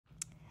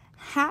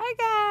Hi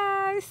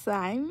guys, so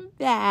I'm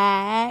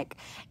back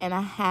and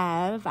I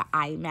have an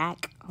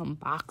iMac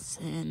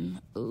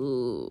unboxing.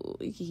 Ooh,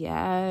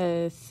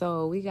 yes.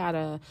 So we got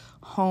a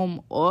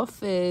home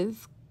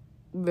office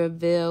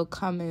reveal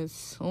coming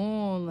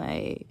soon.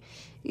 I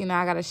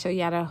gotta show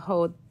y'all the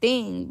whole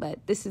thing,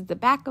 but this is the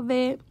back of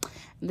it.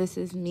 This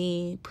is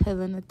me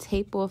pulling the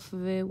tape off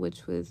of it,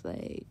 which was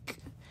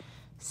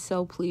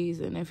so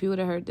pleasing. If you would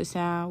have heard the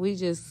sound, we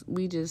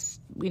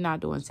not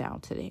doing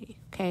sound today,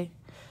 okay?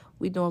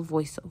 We doing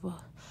voiceover.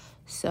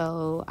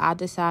 So I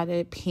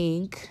decided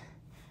pink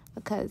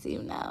because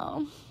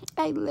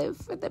I live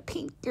for the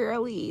pink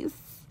girlies.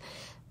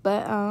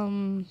 But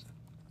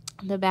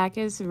the back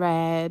is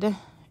red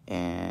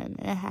and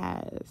it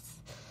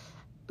has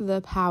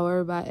the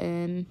power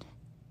button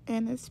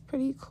and it's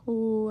pretty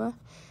cool.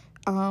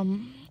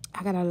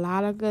 I got a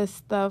lot of good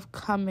stuff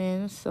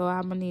coming, so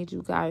I'm gonna need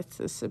you guys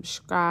to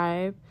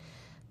subscribe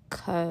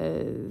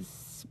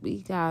because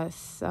we got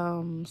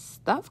some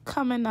stuff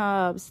coming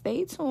up.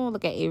 Stay tuned.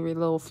 Look at Avery,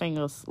 little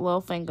fingers.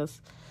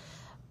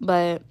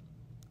 But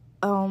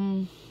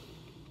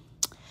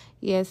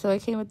yeah, so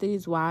it came with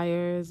these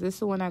wires. This is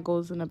the one that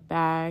goes in the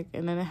back,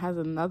 and then it has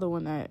another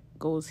one that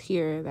goes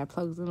here that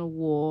plugs in the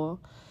wall.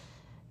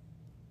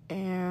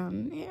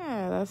 And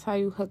yeah, that's how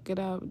you hook it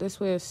up. This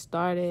way it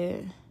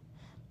started.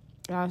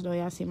 I know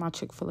y'all see my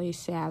Chick-fil-A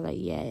salad.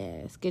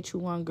 Yes, get you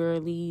one,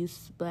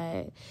 girlies.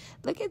 But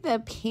look at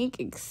the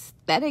pink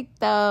aesthetic,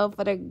 though,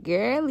 for the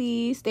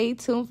girlies. Stay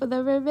tuned for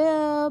the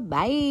reveal.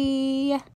 Bye.